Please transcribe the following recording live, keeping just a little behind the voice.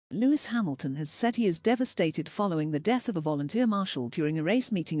Lewis Hamilton has said he is devastated following the death of a volunteer marshal during a race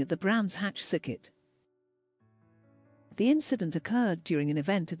meeting at the Brands Hatch circuit. The incident occurred during an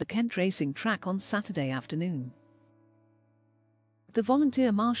event at the Kent racing track on Saturday afternoon. The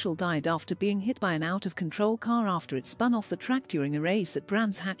volunteer marshal died after being hit by an out-of-control car after it spun off the track during a race at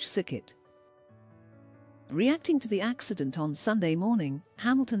Brands Hatch circuit. Reacting to the accident on Sunday morning,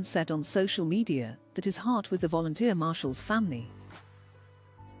 Hamilton said on social media that his heart with the volunteer marshal's family.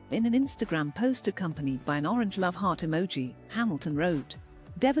 In an Instagram post accompanied by an orange love heart emoji, Hamilton wrote,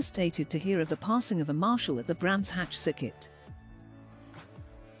 "Devastated to hear of the passing of a marshal at the Brands Hatch circuit.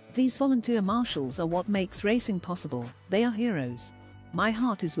 These volunteer marshals are what makes racing possible. They are heroes. My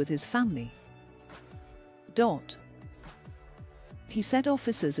heart is with his family." He said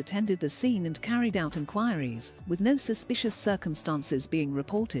officers attended the scene and carried out inquiries, with no suspicious circumstances being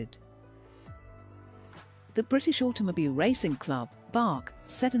reported. The British Automobile Racing Club, BARC,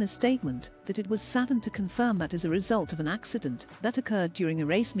 said in a statement that it was saddened to confirm that as a result of an accident that occurred during a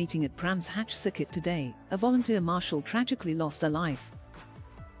race meeting at Brands Hatch circuit today, a volunteer marshal tragically lost their life.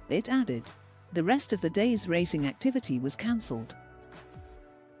 It added, the rest of the day's racing activity was cancelled.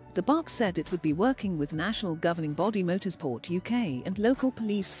 The BARC said it would be working with national governing body Motorsport UK and local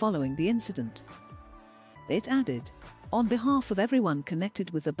police following the incident. It added, "On behalf of everyone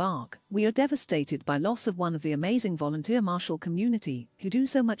connected with the BARC, we are devastated by loss of one of the amazing volunteer marshal community who do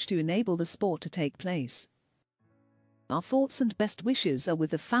so much to enable the sport to take place. Our thoughts and best wishes are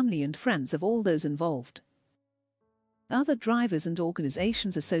with the family and friends of all those involved." Other drivers and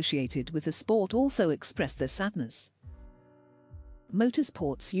organisations associated with the sport also expressed their sadness.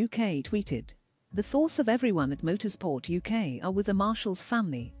 Motorsports UK tweeted, "The thoughts of everyone at Motorsport UK are with the Marshall's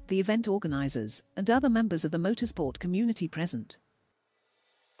family, the event organisers, and other members of the motorsport community present.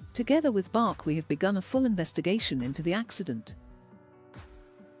 Together with BARC we have begun a full investigation into the accident."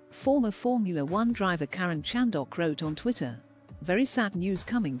 Former Formula One driver Karen Chandok wrote on Twitter, "Very sad news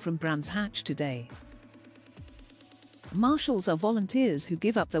coming from Brands Hatch today. Marshals are volunteers who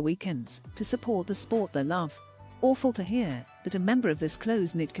give up their weekends to support the sport they love. Awful to hear that a member of this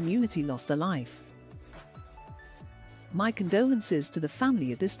close-knit community lost their life. My condolences to the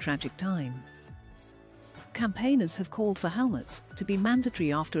family at this tragic time." Campaigners have called for helmets to be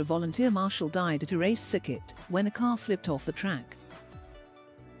mandatory after a volunteer marshal died at a race circuit when a car flipped off the track.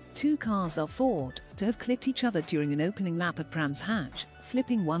 Two cars are thought to have clipped each other during an opening lap at Brands Hatch,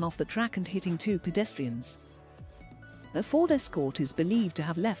 flipping one off the track and hitting two pedestrians. A Ford Escort is believed to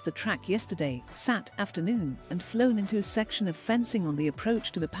have left the track yesterday, afternoon, and flown into a section of fencing on the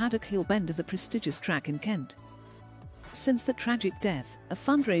approach to the Paddock Hill bend of the prestigious track in Kent. Since the tragic death, a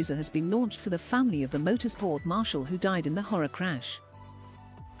fundraiser has been launched for the family of the motorsport marshal who died in the horror crash.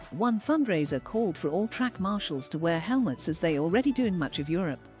 One fundraiser called for all track marshals to wear helmets as they already do in much of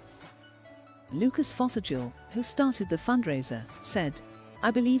Europe. Lucas Fothergill, who started the fundraiser, said, "I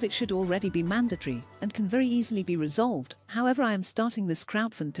believe it should already be mandatory and can very easily be resolved. However, I am starting this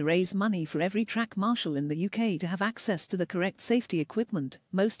crowdfund to raise money for every track marshal in the UK to have access to the correct safety equipment,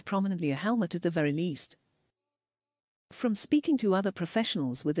 most prominently a helmet at the very least. From speaking to other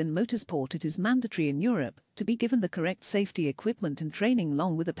professionals within motorsport, it is mandatory in Europe to be given the correct safety equipment and training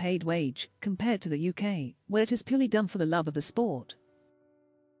along with a paid wage, compared to the UK, where it is purely done for the love of the sport.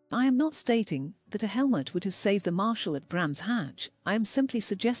 I am not stating that a helmet would have saved the marshal at Brands Hatch. I am simply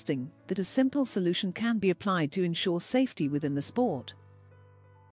suggesting that a simple solution can be applied to ensure safety within the sport."